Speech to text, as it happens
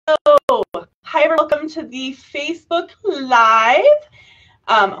Hi, everyone. Welcome to the Facebook Live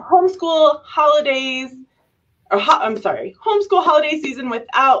homeschool holidays. Homeschool holiday season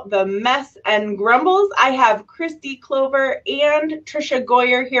without the mess and grumbles. I have Kristi, Clover, and Tricia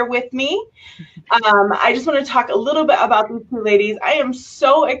Goyer here with me. I just want to talk a little bit about these two ladies. I am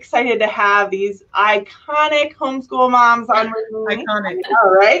so excited to have these iconic homeschool moms on with me. Iconic.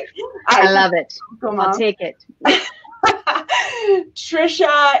 All right. I love it. I'll take it.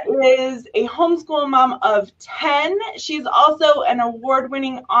 Tricia is a homeschool mom of 10. She's also an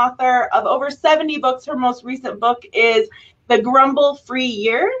award-winning author of over 70 books. Her most recent book is The Grumble-Free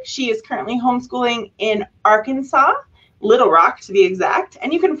Year. She is currently homeschooling in Arkansas, Little Rock to be exact,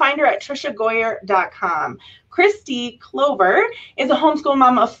 and you can find her at triciagoyer.com. Kristi, Clover, is a homeschool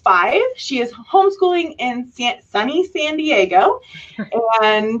mom of 5. She is homeschooling in sunny San Diego,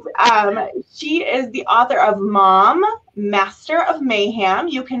 and she is the author of Mom, Master of Mayhem.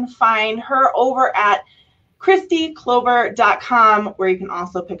 You can find her over at kristiclover.com, where you can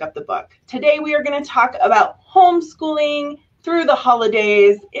also pick up the book. Today we are going to talk about homeschooling through the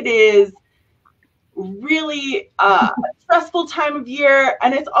holidays. It is really a stressful time of year,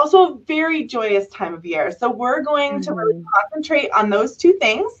 and it's also a very joyous time of year. So we're going to really concentrate on those two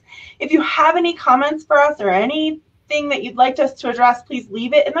things. If you have any comments for us or anything that you'd like us to address, please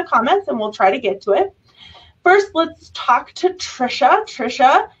leave it in the comments and we'll try to get to it. First, let's talk to Tricia.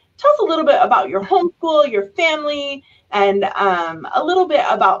 Tricia, tell us a little bit about your homeschool, your family, and a little bit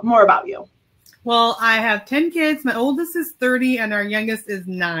more about you. Well, I have 10 kids. My oldest is 30 and our youngest is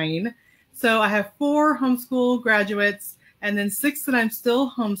 9. So I have 4 homeschool graduates and then 6 that I'm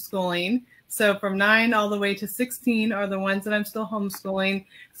still homeschooling. So from 9 all the way to 16 are the ones that I'm still homeschooling.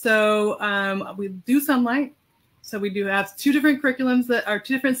 So we do Sonlight. So we do have 2 different curriculums that are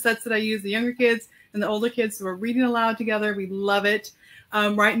 2 different sets that I use, the younger kids and the older kids. So we're reading aloud together. We love it.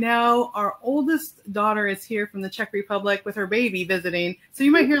 Right now, our oldest daughter is here from the Czech Republic with her baby visiting. So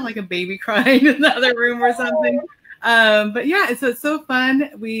you might hear like a baby crying in the other room or something. But yeah, it's so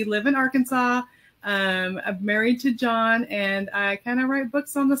fun. We live in Arkansas. I'm married to John, and I kind of write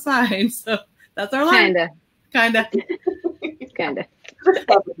books on the side. So that's our life. Kinda.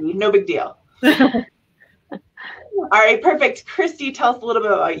 No big deal. All right, perfect. Kristi, tell us a little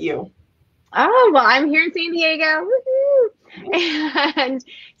bit about you. Oh, well, I'm here in San Diego. Woohoo! And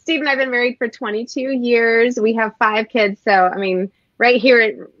Steve and I have been married for 22 years. We have 5 kids. So, I mean, right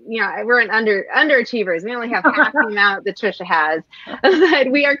here, we're an underachievers. We only have half the amount that Tricia has. But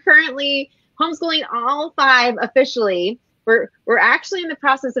we are currently homeschooling all 5 officially. We're actually in the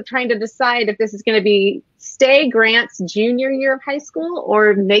process of trying to decide if this is going to be stay Grant's junior year of high school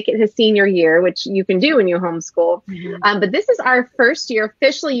or make it his senior year, which you can do when you homeschool. But this is our first year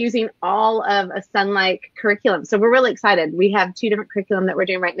officially using all of a Sonlight curriculum. So we're really excited. We have 2 different curriculum that we're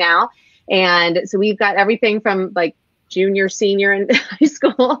doing right now. And so we've got everything from like junior, senior in high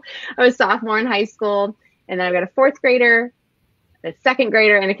school, I was sophomore in high school, and then I've got a 4th grader, a 2nd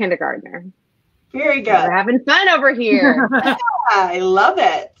grader, and a kindergartner. Very good. We're having fun over here. Yeah, I love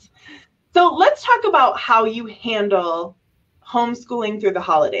it. So let's talk about how you handle homeschooling through the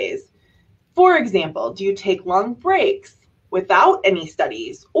holidays. For example, do you take long breaks without any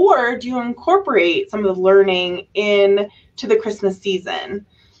studies, or do you incorporate some of the learning into the Christmas season?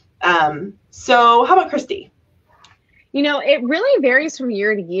 So how about Kristi? It really varies from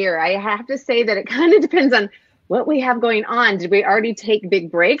year to year. I have to say that it kind of depends on what we have going on. Did we already take big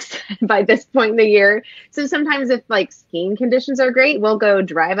breaks by this point in the year? So sometimes if like skiing conditions are great, we'll go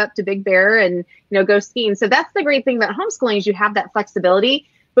drive up to Big Bear and, go skiing. So that's the great thing about homeschooling is you have that flexibility,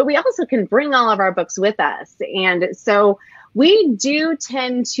 but we also can bring all of our books with us. And so we do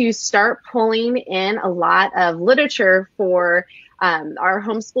tend to start pulling in a lot of literature for our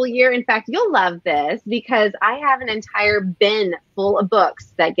homeschool year. In fact, you'll love this because I have an entire bin full of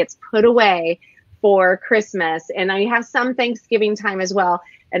books that gets put away for Christmas, and I have some Thanksgiving time as well,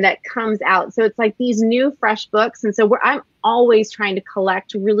 and that comes out. So it's like these new fresh books. And so I'm always trying to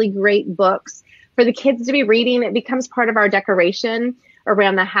collect really great books for the kids to be reading. It becomes part of our decoration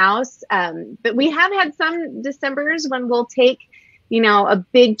around the house. But we have had some Decembers when we'll take a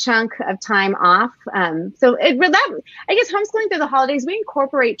big chunk of time off. So I guess homeschooling through the holidays, we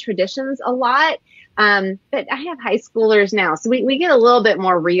incorporate traditions a lot. But I have high schoolers now, so we get a little bit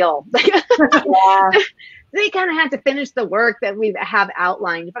more real. Yeah. They kind of have to finish the work that we have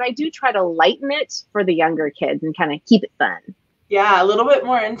outlined, but I do try to lighten it for the younger kids and kind of keep it fun. Yeah, a little bit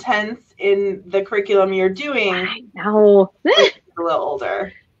more intense in the curriculum you're doing. I know. A little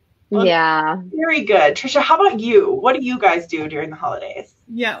older. Well, yeah. very good. Tricia, how about you? What do you guys do during the holidays?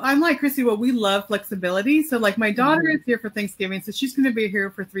 Yeah, I'm like Kristi. Well, we love flexibility. So like my daughter is here for Thanksgiving, so she's going to be here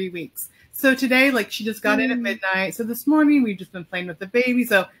for 3 weeks. So today, like she just got in at midnight. So this morning we've just been playing with the baby.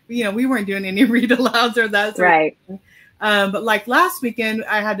 So we weren't doing any read alouds or that sort right. of thing. But like last weekend,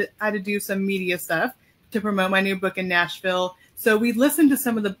 I had to do some media stuff to promote my new book in Nashville. So we listened to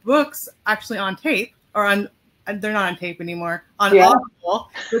some of the books actually on tape or on. They're not on tape anymore, on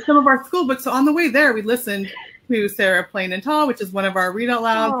Audible, with some of our school books. So on the way there, we listened to Sarah Plain and Tall, which is one of our read out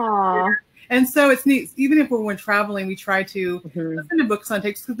loud. And so it's neat. Even if we're traveling, we try to listen to books on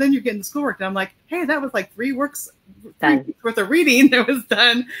tape because then you're getting the schoolwork. And I'm like, hey, that was like 3 weeks worth of reading that was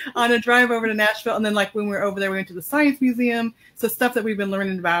done on a drive over to Nashville. And then like when we were over there, we went to the Science Museum. So stuff that we've been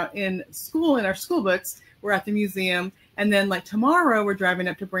learning about in school, in our school books, we're at the museum. And then like tomorrow we're driving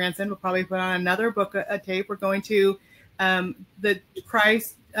up to Branson. We'll probably put on another book, a tape. We're going to the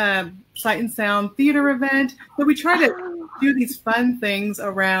Christ Sight and Sound theater event. So we try to do these fun things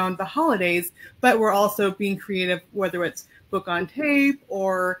around the holidays, but we're also being creative, whether it's book on tape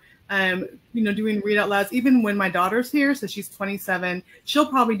or, doing read out louds. Even when my daughter's here, so she's 27, she'll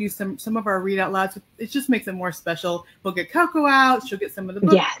probably do some of our read out louds. It just makes it more special. We'll get Coco out. She'll get some of the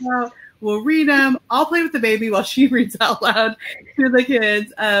books out. We'll read them. I'll play with the baby while she reads out loud to the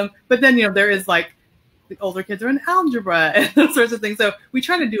kids. But then, there is like the older kids are in algebra and those sorts of things. So we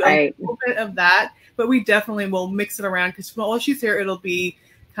try to do a little bit of that, but we definitely will mix it around because while she's here, it'll be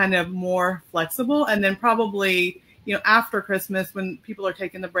kind of more flexible. And then probably, after Christmas, when people are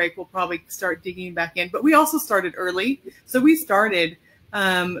taking the break, we'll probably start digging back in. But we also started early. So we started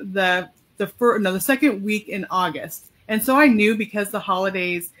the second week in August. And so I knew because the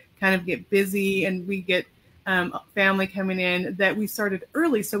holidays kind of get busy and we get family coming in that we started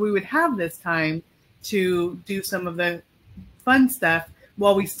early. So we would have this time to do some of the fun stuff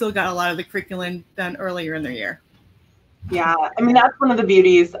while we still got a lot of the curriculum done earlier in the year. Yeah. I mean, that's one of the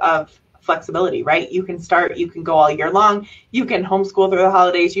beauties of flexibility, right? You can go all year long. You can homeschool through the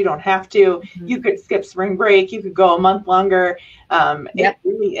holidays. You don't have to. You could skip spring break. You could go a month longer. It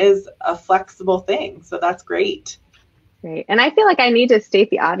really is a flexible thing. So that's great. Great. And I feel like I need to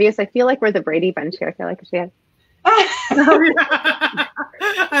state the obvious. I feel like we're the Brady Bunch here. I feel like she has.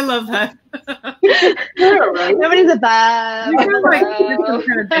 I love that. Sure, right? Nobody's above. Like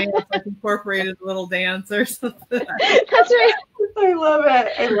kind of dance, like incorporated a little dance or something. That's right. I love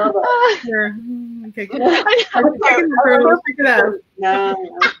it. Sure. Okay, cool. Let's pick it up. No.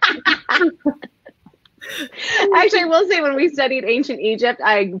 Actually, I will say when we studied ancient Egypt,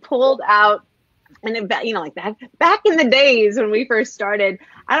 I pulled out. And like that back in the days when we first started,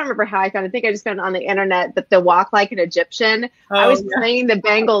 I don't remember how I found it. I think I just found it on the internet, but the walk like an Egyptian. I was playing the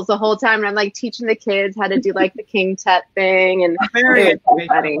bangles the whole time, and I'm like teaching the kids how to do like the King Tut thing, and it was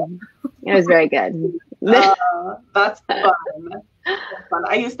funny. It was very good. That's fun.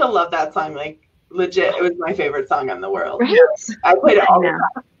 I used to love that song. Like legit, it was my favorite song in the world. Right? I played it all the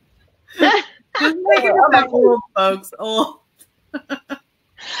time. Just make it that old folks.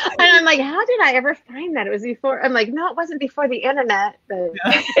 And I'm like, how did I ever find that? It was before. I'm like, no, it wasn't before the internet. But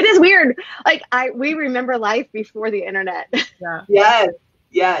it is weird. Like we remember life before the internet. Yeah.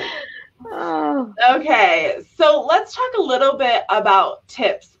 Yes. Oh. Okay. So let's talk a little bit about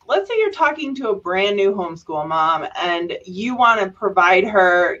tips. Let's say you're talking to a brand new homeschool mom and you want to provide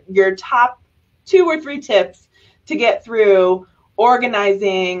her your top 2 or 3 tips to get through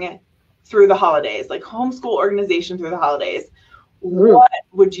organizing through the holidays, like homeschool organization through the holidays. What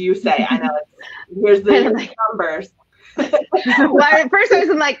would you say? I know here's the numbers. Well, at first I was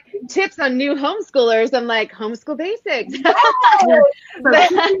like tips on new homeschoolers. I'm like homeschool basics. So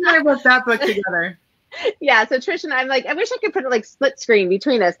Tricia and I wrote that book together. Yeah, so Tricia and I'm like, I wish I could put it like split screen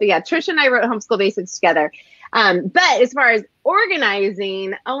between us. But yeah, Tricia and I wrote homeschool basics together. But as far as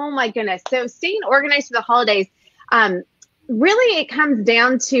organizing, oh my goodness. So staying organized for the holidays, really it comes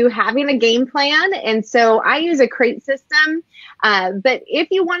down to having a game plan. And so I use a crate system. But if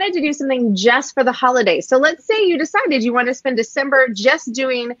you wanted to do something just for the holidays, so let's say you decided you want to spend December just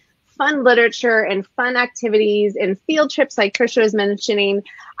doing fun literature and fun activities and field trips like Tricia was mentioning,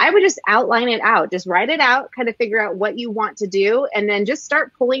 I would just outline it out, just write it out, kind of figure out what you want to do, and then just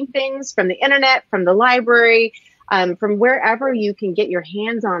start pulling things from the internet, from the library, from wherever you can get your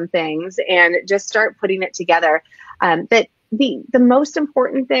hands on things and just start putting it together. But the most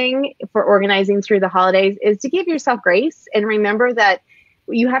important thing for organizing through the holidays is to give yourself grace and remember that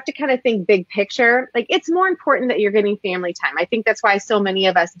you have to kind of think big picture. Like it's more important that you're getting family time. I think that's why so many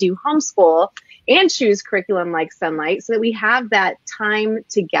of us do homeschool and choose curriculum like Sonlight so that we have that time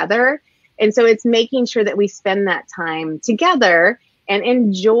together. And so it's making sure that we spend that time together and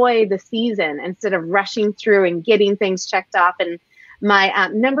enjoy the season instead of rushing through and getting things checked off. And my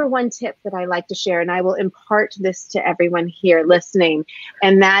number one tip that I like to share, and I will impart this to everyone here listening,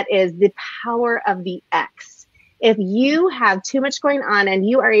 and that is the power of the X. If you have too much going on and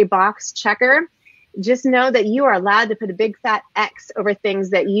you are a box checker, just know that you are allowed to put a big fat X over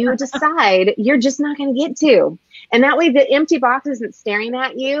things that you decide you're just not going to get to. And that way the empty box isn't staring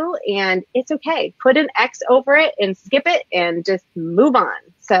at you, and it's okay. Put an X over it and skip it and just move on.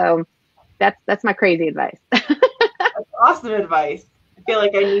 So that's my crazy advice. That's awesome advice. I feel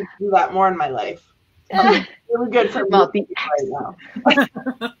like I need to do that more in my life. Really good for me right now.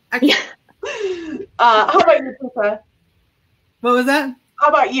 How about you, Tricia? What was that? How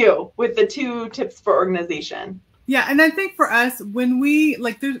about you with the 2 tips for organization? Yeah, and I think for us, when we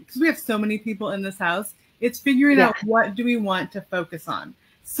because we have so many people in this house, it's figuring out what do we want to focus on.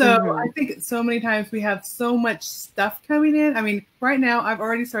 So I think so many times we have so much stuff coming in. I mean, right now I've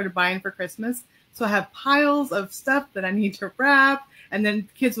already started buying for Christmas. So I have piles of stuff that I need to wrap, and then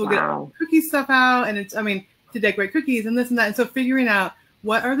kids will get cookie stuff out, and it's, I mean, to decorate cookies and this and that. And so figuring out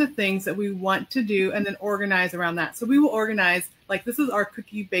what are the things that we want to do and then organize around that. So we will organize, like, this is our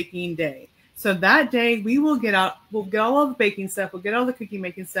cookie baking day. So that day we will get out, we'll get all of the baking stuff, we'll get all the cookie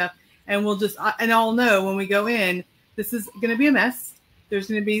making stuff, and we'll just, and I'll know when we go in, this is going to be a mess. There's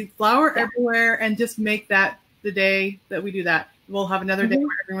going to be flour everywhere, and just make that the day that we do that. We'll have another day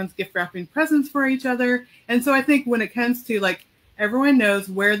where everyone's gift wrapping presents for each other. And so I think when it comes to, like, everyone knows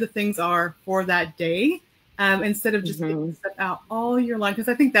where the things are for that day, instead of just taking stuff out all year long. Because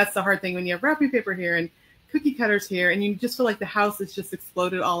I think that's the hard thing when you have wrapping paper here and cookie cutters here, and you just feel like the house is just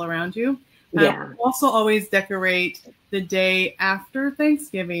exploded all around you. Also always decorate the day after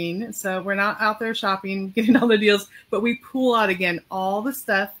Thanksgiving. So we're not out there shopping, getting all the deals, but we pull out again all the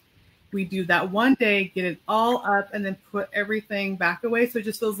stuff. We do that one day, get it all up, and then put everything back away. So it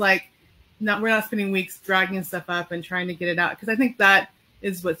just feels like we're not spending weeks dragging stuff up and trying to get it out. Because I think that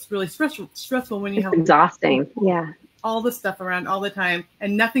is what's really stressful when you have exhausting. All the stuff around all the time,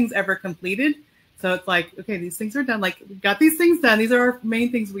 and nothing's ever completed. So it's like, okay, these things are done. Like, we got these things done. These are our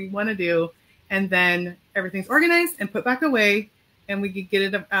main things we want to do. And then everything's organized and put back away, and we could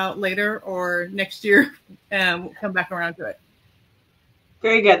get it out later or next year, and we'll come back around to it.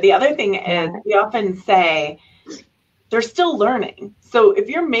 Very good. The other thing is, we often say they're still learning. So if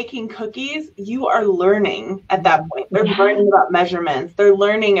you're making cookies, you are learning at that point. They're learning about measurements. They're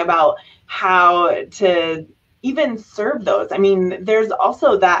learning about how to even serve those. I mean, there's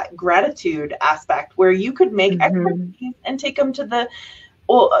also that gratitude aspect where you could make extra cookies and take them to the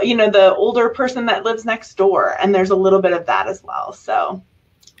older person that lives next door. And there's a little bit of that as well. So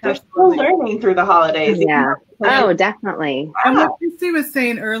they're still learning through the holidays. Yeah. Oh, definitely. And what Kristi was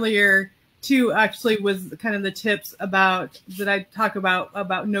saying earlier too, actually, was kind of the tips about that I talk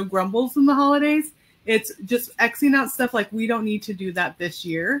about no grumbles in the holidays. It's just Xing out stuff like we don't need to do that this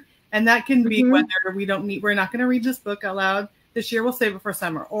year. And that can be whether we're not going to read this book out loud this year. We'll save it for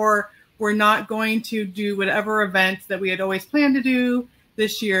summer, or we're not going to do whatever event that we had always planned to do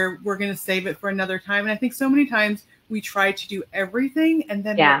this year. We're going to save it for another time. And I think so many times we try to do everything, and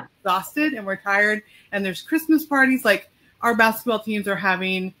then we're exhausted and we're tired. And there's Christmas parties, like our basketball teams are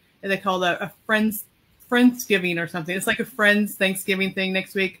having, they call it a Friendsgiving or something. It's like a Friends Thanksgiving thing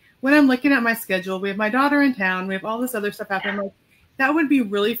next week. When I'm looking at my schedule, we have my daughter in town. We have all this other stuff happening. I'm like, that would be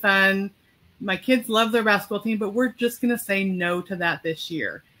really fun. My kids love their basketball team, but we're just going to say no to that this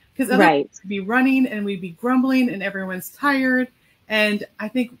year. Because otherwise we'd be running and we'd be grumbling and everyone's tired. And I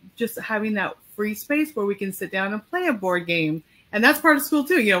think just having that free space where we can sit down and play a board game. And that's part of school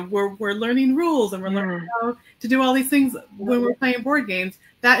too. You know, we're learning rules and we're learning how to do all these things when we're playing board games.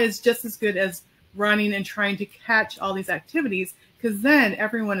 That is just as good as running and trying to catch all these activities, because then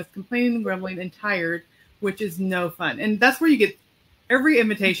everyone is complaining and grumbling and tired, which is no fun. And that's where you get every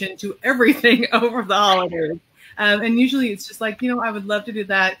invitation to everything over the holidays. And usually it's just like, I would love to do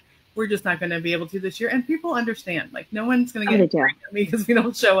that. We're just not going to be able to this year. And people understand, like, no one's going to get angry at me because we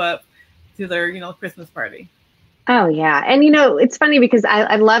don't show up to their, Christmas party. Oh yeah. And it's funny because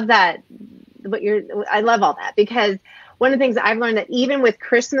I love that, I love all that, because one of the things I've learned that even with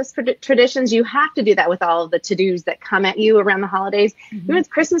Christmas traditions, you have to do that with all of the to-dos that come at you around the holidays. Even with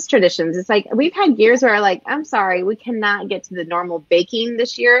Christmas traditions, it's like we've had years where I'm sorry, we cannot get to the normal baking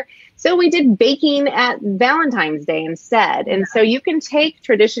this year. So we did baking at Valentine's Day instead. And so you can take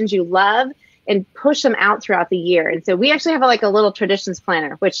traditions you love and push them out throughout the year. And so we actually have a little traditions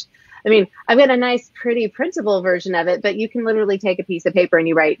planner, which, I've got a nice, pretty printable version of it, but you can literally take a piece of paper and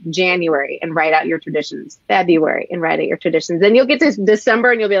you write January and write out your traditions, February and write out your traditions. Then you'll get to December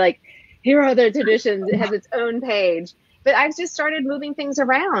and you'll be like, here are the traditions. It has its own page. but I've just started moving things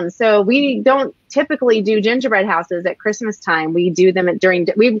around. So we don't typically do gingerbread houses at Christmas time. We do them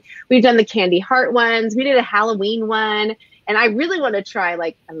we've done the candy heart ones. We did a Halloween one. And I really want to try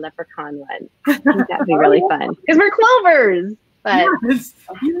like a leprechaun one. I think that'd be really fun because we're Clovers. But yes,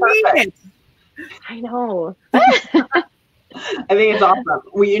 you need it. I know. I think it's awesome.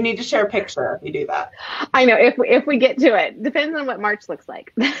 You need to share a picture if you do that. I know if we get to it. Depends on what March looks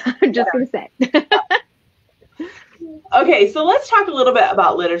like. I'm just gonna say. Okay, so let's talk a little bit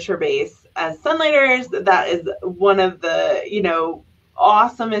about literature base. As Sunlighters, that is one of the,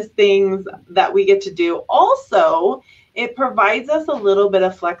 awesomest things that we get to do. Also, it provides us a little bit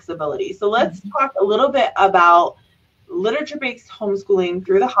of flexibility. So let's talk a little bit about literature-based homeschooling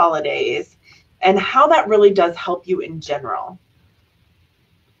through the holidays and how that really does help you in general.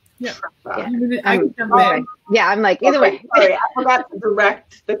 Yeah. I'm like, either way. Sorry, I forgot to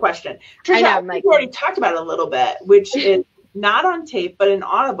direct the question. Tricia, I think we already talked about it a little bit, which is not on tape, but in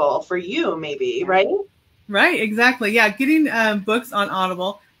Audible for you, maybe, right? Right, exactly. Yeah, getting books on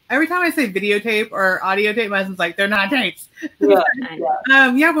Audible. Every time I say videotape or audio tape, my husband's like, they're not tapes. Yeah.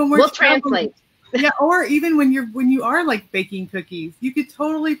 When we'll translate. Yeah, or even when you are like baking cookies, you could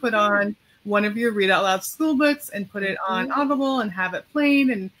totally put on one of your read out loud school books and put it on Audible and have it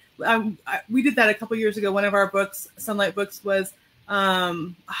playing. And we did that a couple years ago. One of our books, Sonlight books, was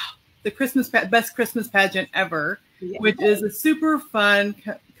the best Christmas pageant ever, which is a super fun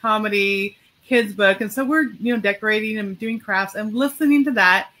comedy kids book. And so we're decorating and doing crafts and listening to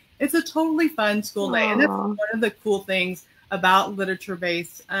that. It's a totally fun school day, and that's one of the cool things about literature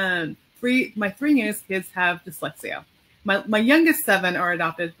based. My 3 youngest kids have dyslexia. My youngest 7 are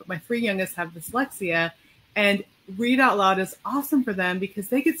adopted, but my 3 youngest have dyslexia, and read out loud is awesome for them because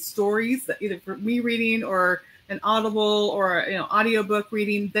they get stories that either for me reading or an Audible or audiobook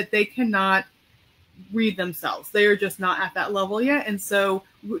reading that they cannot read themselves. They are just not at that level yet, and so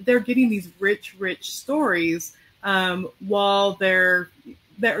they're getting these rich stories while they're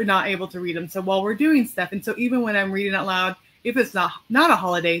not able to read them. So while we're doing stuff, and so even when I'm reading out loud, if it's not a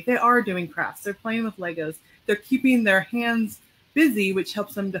holiday, they are doing crafts. They're playing with Legos. They're keeping their hands busy, which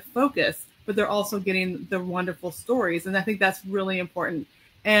helps them to focus, but they're also getting the wonderful stories. And I think that's really important.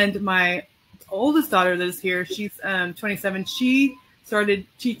 And my oldest daughter that is here, she's 27. She started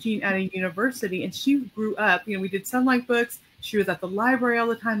teaching at a university, and she grew up, we did Sonlight books. She was at the library all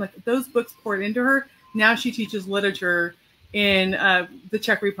the time. Like, those books poured into her. Now she teaches literature in the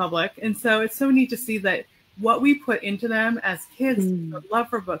Czech Republic. And so it's so neat to see that what we put into them as kids, the love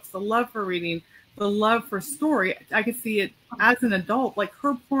for books, the love for reading, the love for story, I could see it as an adult, like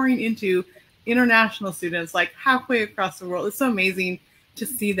her pouring into international students, like halfway across the world. It's so amazing to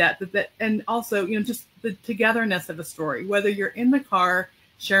see that, and also, just the togetherness of a story, whether you're in the car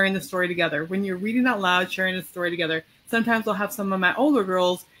sharing the story together, when you're reading out loud, sharing the story together. Sometimes I'll have some of my older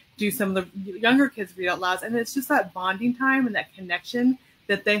girls do some of the younger kids read out loud, and it's just that bonding time and that connection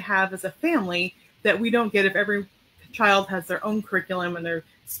that they have as a family that we don't get if every child has their own curriculum and they're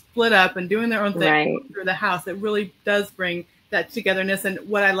split up and doing their own thing through the house. It really does bring that togetherness. And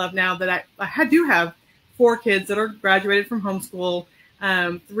what I love now that I do have 4 kids that are graduated from homeschool,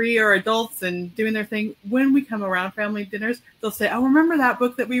 3 are adults and doing their thing. When we come around family dinners, they'll say, "Oh, remember that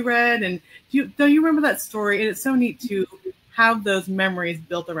book that we read? And don't you remember that story?" And it's so neat to have those memories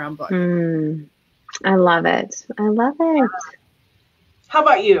built around books. I love it. I love it. How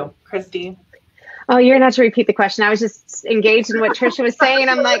about you, Kristi? Oh, you're going to have to repeat the question. I was just engaged in what Tricia was saying.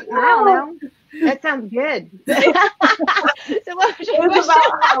 I'm like, I don't know. That sounds good. So what was your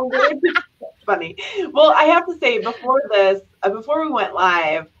question? Funny. Well, I have to say, before we went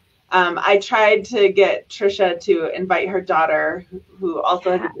live, I tried to get Tricia to invite her daughter, who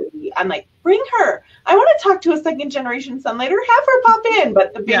also has a baby. I'm like, bring her. I want to talk to a second generation Sunlighter. Have her pop in.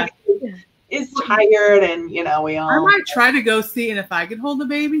 But the baby is tired, and we all. I might try to go see, and if I can hold the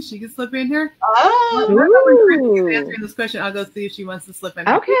baby, she can slip in here. Oh, Kristi's answering this question. I'll go see if she wants to slip in.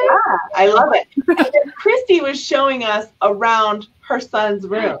 Okay, I love it. And Kristi was showing us around her son's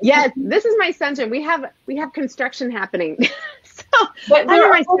room. Yes, this is my son's room. We have construction happening. But under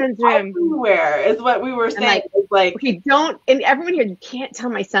my son's room everywhere is what we were saying. It's like we don't, and everyone here, you can't tell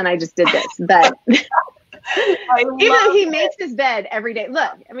my son I just did this, but. Even though he makes his bed every day.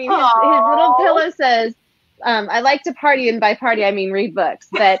 Look, I mean, his little pillow says, I like to party, and by party, I mean read books.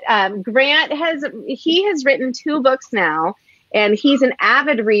 But Grant has written 2 books now, and he's an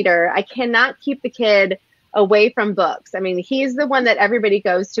avid reader. I cannot keep the kid away from books. I mean, he's the one that everybody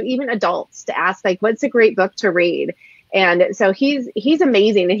goes to, even adults, to ask, like, what's a great book to read? And so he's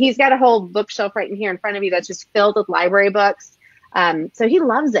amazing. And he's got a whole bookshelf right in here in front of you that's just filled with library books. So he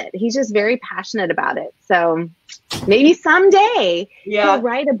loves it. He's just very passionate about it. So maybe someday he'll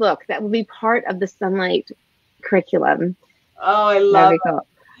write a book that will be part of the Sonlight curriculum. Oh, I love it. Cool.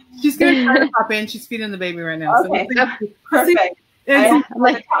 She's going to try to pop in. She's feeding the baby right now. Okay, so perfect. I'm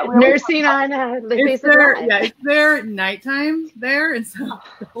like nursing on the face of life. Yeah, it's their nighttime there, and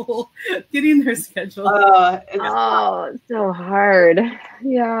so getting their schedule. It's so hard.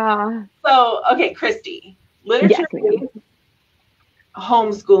 Yeah. So, okay, Kristi, literature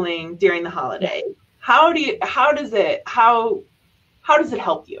homeschooling during the holidays. How does it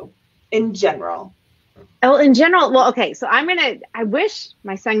help you in general? Oh, in general, well, okay. So I wish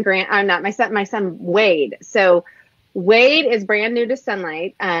my son my son Wade. So Wade is brand new to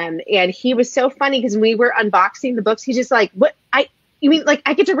Sonlight. And he was so funny because when we were unboxing the books, he's just like, you mean like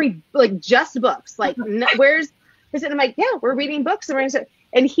I get to read like just books? Like where's this? And I'm like, yeah, we're reading books.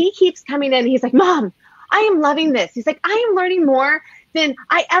 And he keeps coming in. He's like, Mom, I am loving this. He's like, I am learning more than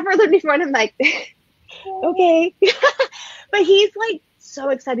I ever learned before. And I'm like, okay. But he's like so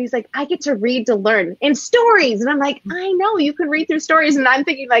excited. He's like, I get to read to learn and stories. And I'm like, I know you can read through stories. And I'm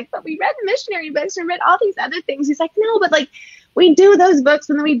thinking like, but we read the missionary books and read all these other things. He's like, no, but like we do those books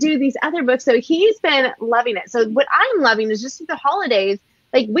and then we do these other books. So he's been loving it. So what I'm loving is just the holidays,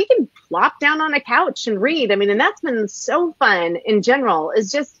 like we can plop down on a couch and read. I mean, and that's been so fun in general. Is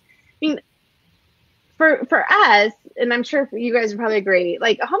just, I mean, for us, and I'm sure you guys would probably agree,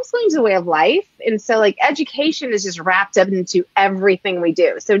 like homeschooling is a way of life. And so like education is just wrapped up into everything we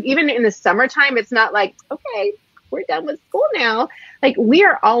do. So even in the summertime, it's not like, okay, we're done with school now. Like we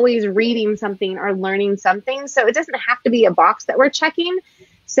are always reading something or learning something. So it doesn't have to be a box that we're checking.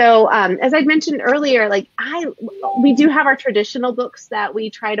 So as I mentioned earlier, like we do have our traditional books that we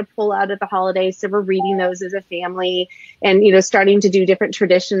try to pull out at the holidays. So we're reading those as a family and, you know, starting to do different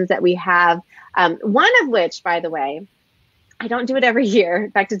traditions that we have. One of which, by the way, I don't do it every year.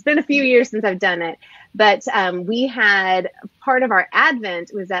 In fact, it's been a few years since I've done it. But we had part of our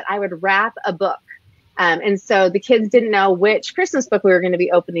Advent was that I would wrap a book. And so the kids didn't know which Christmas book we were going to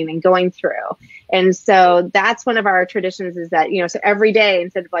be opening and going through. And so that's one of our traditions is that, you know, so every day,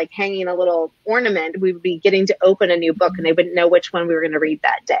 instead of like hanging a little ornament, we would be getting to open a new book and they wouldn't know which one we were going to read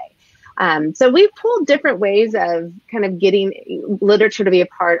that day. So we pulled different ways of kind of getting literature to be a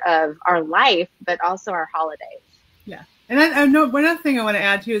part of our life, but also our holidays. Yeah. And I know one other thing I want to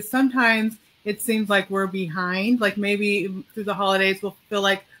add to is sometimes it seems like we're behind, like maybe through the holidays, we'll feel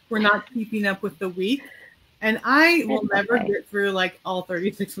like we're not keeping up with the week. And I will never get through like all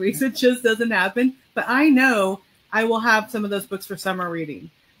 36 weeks. It just doesn't happen. But I know I will have some of those books for summer reading.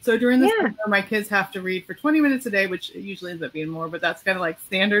 So during the summer, my kids have to read for 20 minutes a day, which usually ends up being more, but that's kind of like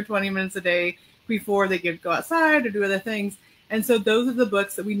standard 20 minutes a day before they get go outside or do other things. And so those are the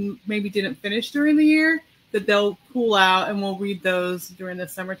books that we maybe didn't finish during the year that they'll pull out and we'll read those during the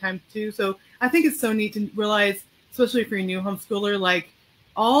summertime too. So I think it's so neat to realize, especially if you're a new homeschooler, like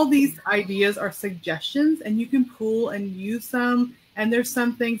all these ideas are suggestions and you can pull and use them. And there's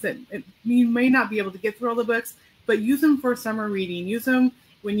some things that you may not be able to get through all the books, but use them for summer reading. Use them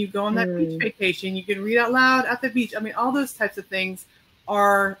when you go on that beach vacation. You can read out loud at the beach. I mean, all those types of things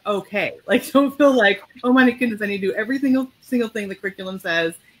are okay. Like, don't feel like, oh my goodness, I need to do every single thing the curriculum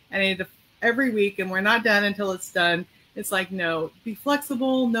says. And I need to every week, and we're not done until it's done. It's like, no, be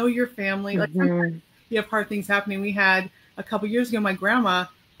flexible, know your family. Like sometimes you have hard things happening. We had a couple years ago, my grandma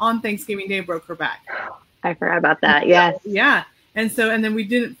on Thanksgiving Day broke her back. I forgot about that. Yes. Yeah. And then we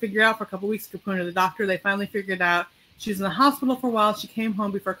didn't figure out for a couple of weeks to go to the doctor. They finally figured out she was in the hospital for a while. She came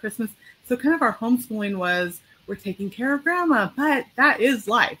home before Christmas. So kind of our homeschooling was, we're taking care of grandma, but that is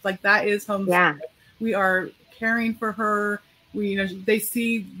life. Like that is homeschooling. Yeah. We are caring for her. They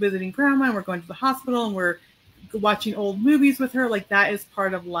see visiting grandma and we're going to the hospital and we're watching old movies with her. Like that is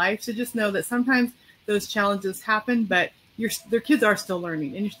part of life. So just know that sometimes those challenges happen, but their kids are still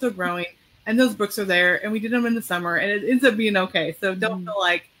learning and you're still growing. And those books are there, and we did them in the summer, and it ends up being okay. So don't feel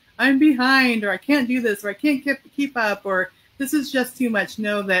like I'm behind, or I can't do this, or I can't keep up, or this is just too much.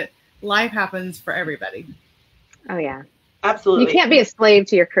 Know that life happens for everybody. Oh yeah, absolutely. You can't be a slave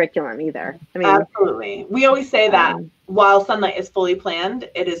to your curriculum either. I mean, absolutely. We always say that while Sonlight is fully planned,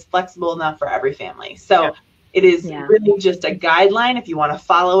 it is flexible enough for every family. So it is really just a guideline. If you want to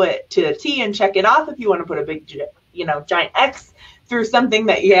follow it to the T and check it off, if you want to put a big, giant X through something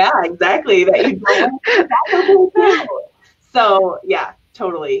that exactly that you don't. So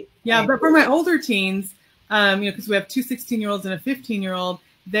totally. Yeah, but for my older teens, because we have two 16-year-olds and a 15-year-old,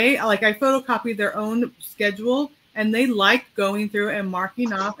 they I photocopy their own schedule and they like going through and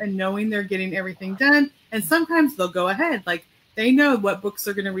marking off and knowing they're getting everything done. And sometimes they'll go ahead, like they know what books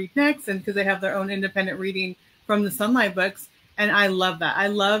they're going to read next, and because they have their own independent reading from the Sonlight books. And I love that. I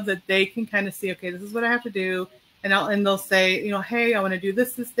love that they can kind of see, okay, this is what I have to do. And they'll say, hey, I want to do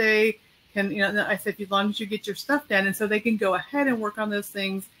this day. I said, as long as you get your stuff done. And so they can go ahead and work on those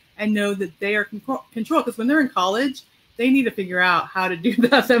things and know that they are control. Because when they're in college, they need to figure out how to do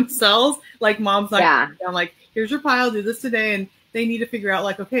that themselves. Like mom's like, I'm like, here's your pile, do this today. And they need to figure out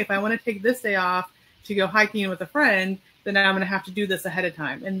like, okay, if I want to take this day off to go hiking with a friend, then I'm going to have to do this ahead of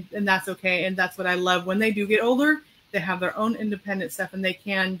time. And that's okay. And that's what I love. When they do get older, they have their own independent stuff and they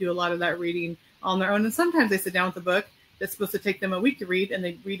can do a lot of that reading on their own. And sometimes they sit down with a book that's supposed to take them a week to read and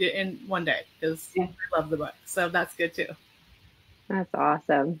they read it in one day because they love the book. So that's good too. That's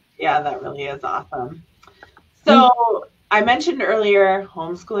awesome. Yeah, that really is awesome. So I mentioned earlier,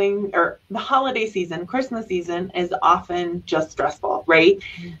 homeschooling or the holiday season, Christmas season is often just stressful, right?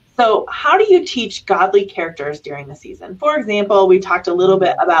 So how do you teach godly characters during the season? For example, we talked a little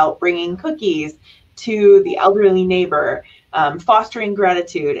bit about bringing cookies to the elderly neighbor, fostering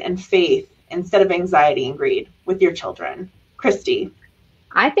gratitude and faith instead of anxiety and greed with your children. Kristi.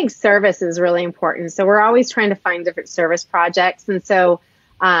 I think service is really important. So we're always trying to find different service projects. And so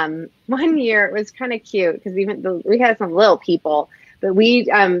one year it was kind of cute because we had some little people, but we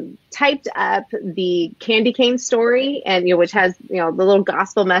typed up the candy cane story and, which has, the little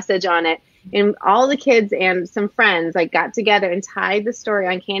gospel message on it. And all the kids and some friends got together and tied the story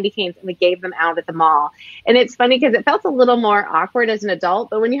on candy canes and we gave them out at the mall. And it's funny because it felt a little more awkward as an adult,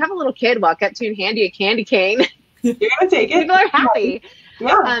 but when you have a little kid walk up to you and hand you a candy cane, you're gonna take it. People are happy.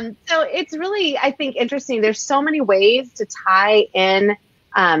 Yeah. So it's really, I think, interesting. There's so many ways to tie in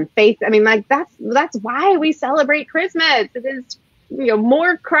faith. I mean, that's why we celebrate Christmas. It is,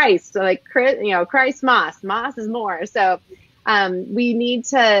 more Christ. So Christ Moss is more. So we need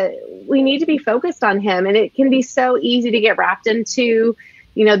to be focused on him, and it can be so easy to get wrapped into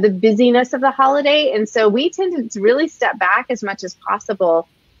the busyness of the holiday. And so we tend to really step back as much as possible.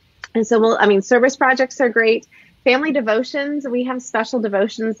 And so service projects are great. Family devotions, we have special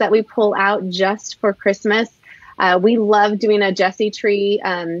devotions that we pull out just for Christmas. We love doing a Jesse tree.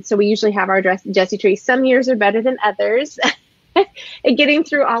 So we usually have our Jesse tree. Some years are better than others and getting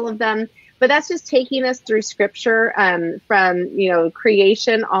through all of them. But that's just taking us through scripture from,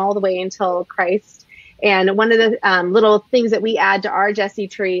 creation all the way until Christ. And one of the little things that we add to our Jesse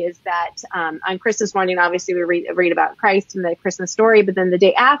tree is that on Christmas morning, obviously we read about Christ and the Christmas story. But then the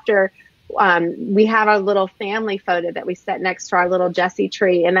day after, we have our little family photo that we set next to our little Jesse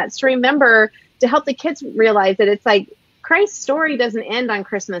tree. And that's to remember to help the kids realize that it's like Christ's story doesn't end on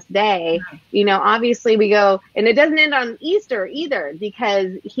Christmas Day. Obviously we go, and it doesn't end on Easter either,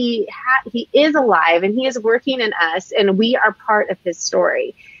 because he is alive and he is working in us and we are part of his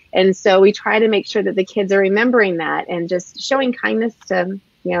story. And so we try to make sure that the kids are remembering that and just showing kindness to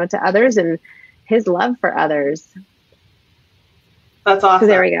others and his love for others. That's awesome. So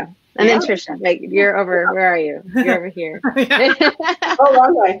there we go. And then Tricia, you're over. Where are you? You're over here. Oh,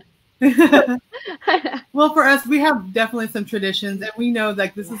 long way. Well, for us, we have definitely some traditions, and we know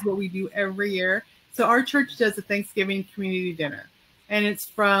this is what we do every year. So our church does a Thanksgiving community dinner, and it's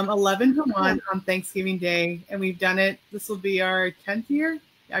from 11 to 1 on Thanksgiving Day. And we've done it. This will be our 10th year.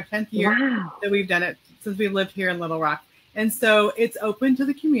 Wow. That we've done it since we lived here in Little Rock. And so it's open to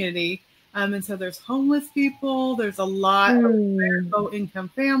the community. And so there's homeless people. There's a lot of low-income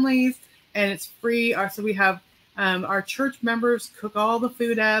families, and it's free. So we have our church members cook all the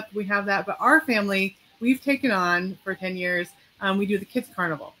food up. We have that. But our family, we've taken on for 10 years, we do the kids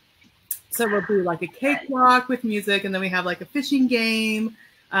carnival. So we'll do a cakewalk with music, and then we have a fishing game.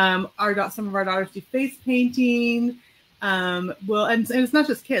 Some of our daughters do face painting. And it's not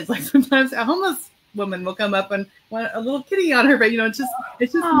just kids. Sometimes a homeless woman will come up and want a little kitty on her, but it's just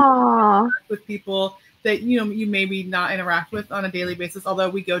with people that you maybe not interact with on a daily basis. Although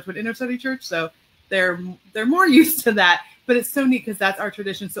we go to an inner city church, so they're more used to that. But it's so neat because that's our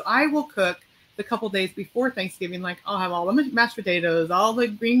tradition. So I will cook the couple days before Thanksgiving. I'll have all the mashed potatoes, all the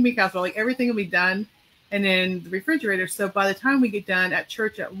green bean casserole, everything will be done and in the refrigerator. So by the time we get done at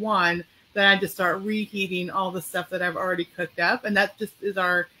church at 1, then I just start reheating all the stuff that I've already cooked up, and that just is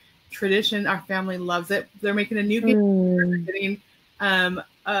our tradition. Our family loves it. They're making a new game. They're getting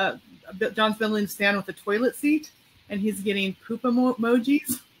John's building a stand with a toilet seat, and he's getting poop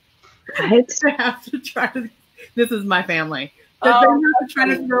emojis. Right. They have to try to. This is my family. They have to try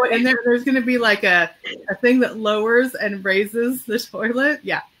to throw it in there. There's going to be a thing that lowers and raises the toilet.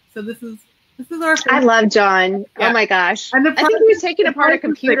 Yeah. So this is our. I love John. Yeah. Oh my gosh! And I think he was taking apart a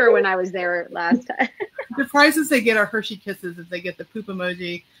computer when I was there last time. The prizes they get are Hershey Kisses if they get the poop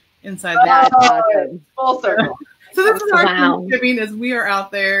emoji inside. That's awesome. Full circle. So this is our Thanksgiving as we are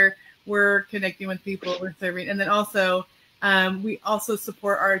out there. We're connecting with people. We're serving, and then also We also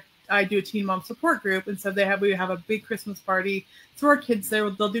support I do a teen mom support group, and so we have a big Christmas party. So our kids there,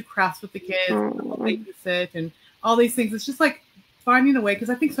 they'll do crafts with the kids, they'll babysit, and all these things. It's just like finding a way, because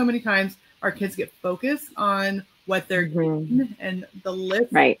I think so many times our kids get focused on what they're getting and the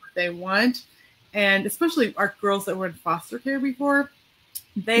list that they want, and especially our girls that were in foster care before,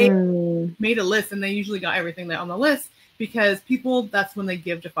 they made a list, and they usually got everything on the list because that's when they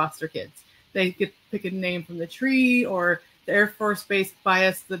give to foster kids. They get pick a name from the tree, or the Air Force Base buy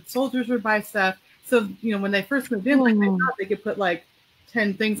us, the soldiers would buy stuff. So, when they first moved in, like, they thought they could put like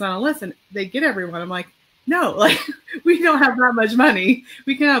 10 things on a list and they get everyone. I'm like, no, like, we don't have that much money.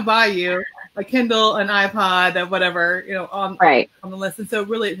 We cannot buy you a Kindle, an iPod, whatever, on the list. And so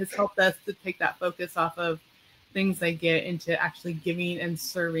really it has helped us to take that focus off of things they get into actually giving and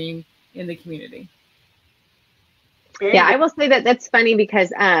serving in the community. Yeah, I will say that's funny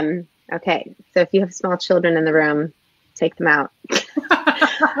because, okay, so if you have small children in the room, take them out.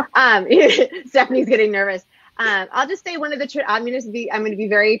 Stephanie's getting nervous. I'll just say one of the, I'm going to be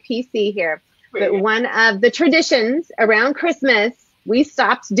very PC here, but one of the traditions around Christmas, we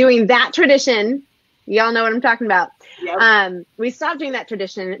stopped doing that tradition. Y'all know what I'm talking about. Yep. We stopped doing that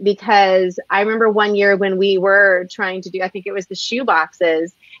tradition because I remember one year when we were trying to do, I think it was the shoe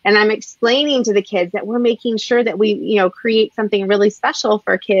boxes, and I'm explaining to the kids that we're making sure that we, create something really special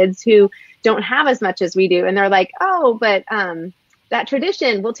for kids who don't have as much as we do. And they're like, oh, but that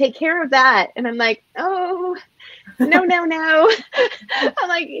tradition, we'll take care of that. And I'm like, oh, no. I'm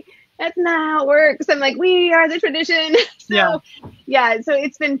like, that's not how it works. I'm like, we are the tradition. So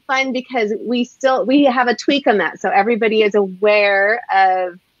it's been fun because we have a tweak on that. So everybody is aware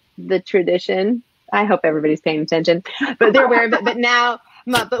of the tradition. I hope everybody's paying attention, but they're aware of it.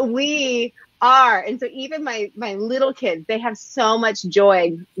 But we are. And so even my little kids, they have so much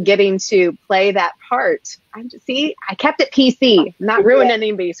joy getting to play that part. I kept it PC, not ruining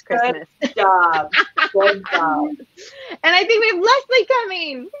anybody's Christmas. Good job. Good job. And I think we have Leslie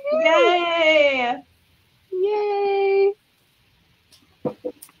coming. Yay. Yay.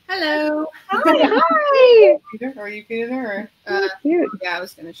 Hello. Hi. Are you feeding her? Cute. Yeah, I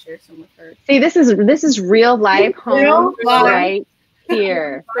was going to share some with her. See, this is real life home right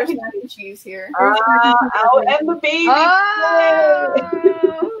here. Fresh mac and cheese here. And the baby. Oh.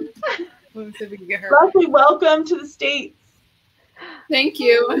 Let's see if we can get her. Leslie, welcome to the States. Thank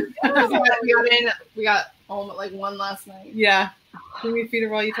you. We got home at like 1 last night. Yeah. Can we feed her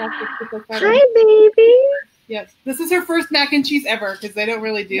while you talk? Hi, baby. Yes. This is her first mac and cheese ever because they don't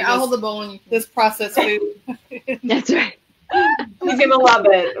really do I'll hold the bowl and this processed food. That's right. She's going to love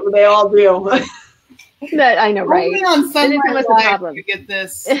it. They all do. I know, right? Only on Sonlight Live you get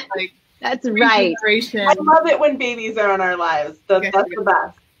this. Like, that's right. I love it when babies are on our lives. That's the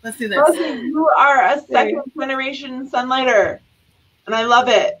best. Let's do this. Leslie, you are a second generation Sonlighter, and I love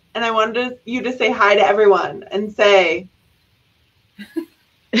it. And I wanted you to say hi to everyone and say.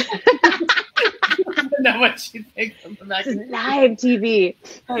 I don't know what she thinks of the mac and cheese. Live TV.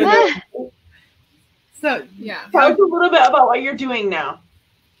 So tell us a little bit about what you're doing now.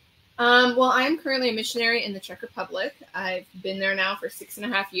 Well, I'm currently a missionary in the Czech Republic. I've been there now for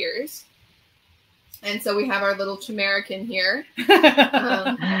 6.5 years. And so we have our little Chamerican here.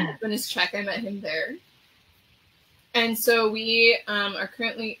 Husband is Czech. I met him there. And so we are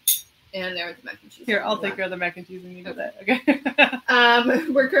currently, and there with the mac and cheese. Here, I'll take care of the mac and cheese when you do that. Okay.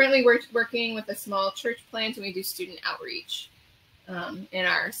 We're currently working with a small church plant, and we do student outreach in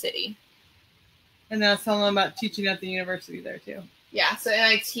our city. And then I'll tell them about teaching at the university there too. Yeah, so and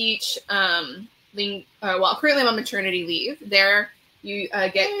I teach, currently I'm on maternity leave. There you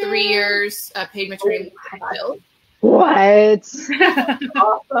get 3 years paid maternity leave with a child. What?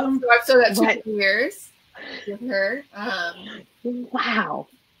 Awesome. So I've still got 2 years with her. Wow.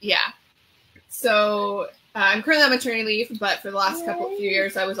 Yeah. So I'm currently on maternity leave, but for the last few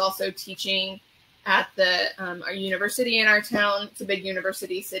years, I was also teaching at the our university in our town. It's a big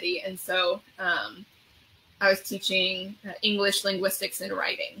university city, and so I was teaching English, linguistics, and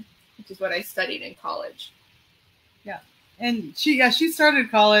writing, which is what I studied in college. Yeah, and she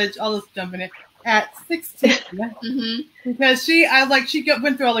started college. I'll just jump in it at 16 because she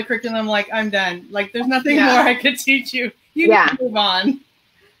went through all the curriculum. Like, I'm done. Like, there's nothing more I could teach you. You need to move on.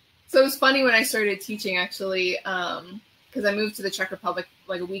 So it was funny when I started teaching, actually, because I moved to the Czech Republic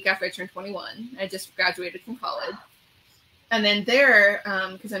like a week after I turned 21. I just graduated from college. And then there,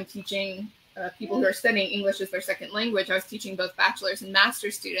 because I'm teaching people who are studying English as their second language, I was teaching both bachelor's and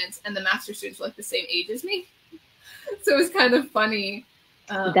master's students, and the master's students were like the same age as me. So it was kind of funny.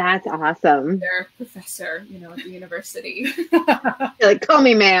 That's awesome. They're a professor, at the university. You're like, call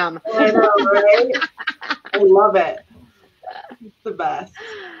me ma'am. I know, right? I love it. It's the best.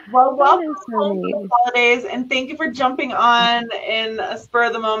 Well, welcome so home for the holidays, and thank you for jumping on in a spur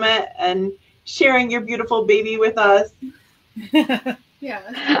of the moment and sharing your beautiful baby with us.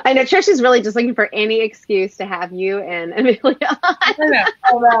 Yeah. I know Tricia's really just looking for any excuse to have you and Amelia on. I know.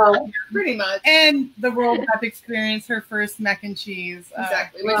 I know. Pretty much. And the world got to experience her first mac and cheese.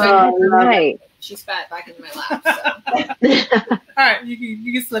 Exactly. Right. She spat back into my lap. So. All right,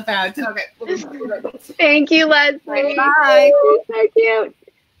 you can slip out. Okay. We'll go. Thank you, Leslie. Bye. So cute.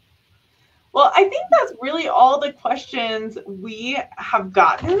 Well, I think that's really all the questions we have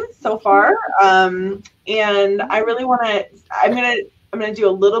gotten so far. And I really want to, I'm going to do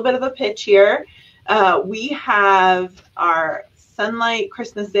a little bit of a pitch here. We have our Sonlight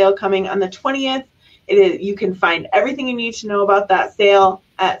Christmas sale coming on the 20th. You can find everything you need to know about that sale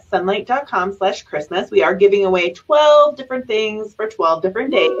at sonlight.com/Christmas. We are giving away 12 different things for 12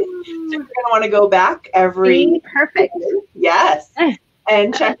 different days. So you're going to want to go back every perfect. Yes.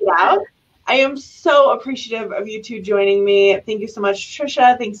 And check it out. I am so appreciative of you two joining me. Thank you so much,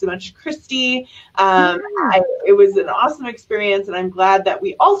 Tricia. Thanks so much, Kristi. It was an awesome experience, and I'm glad that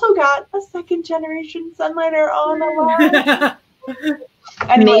we also got a second generation Sonlighter on the line.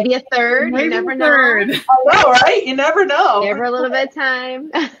 Anyway, Maybe a third. You never know. I know, right? You never know. Give her a little bit of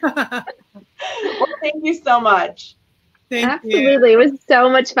time. Well, thank you so much. Absolutely. It was so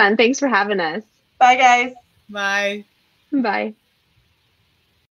much fun. Thanks for having us. Bye, guys. Bye. Bye.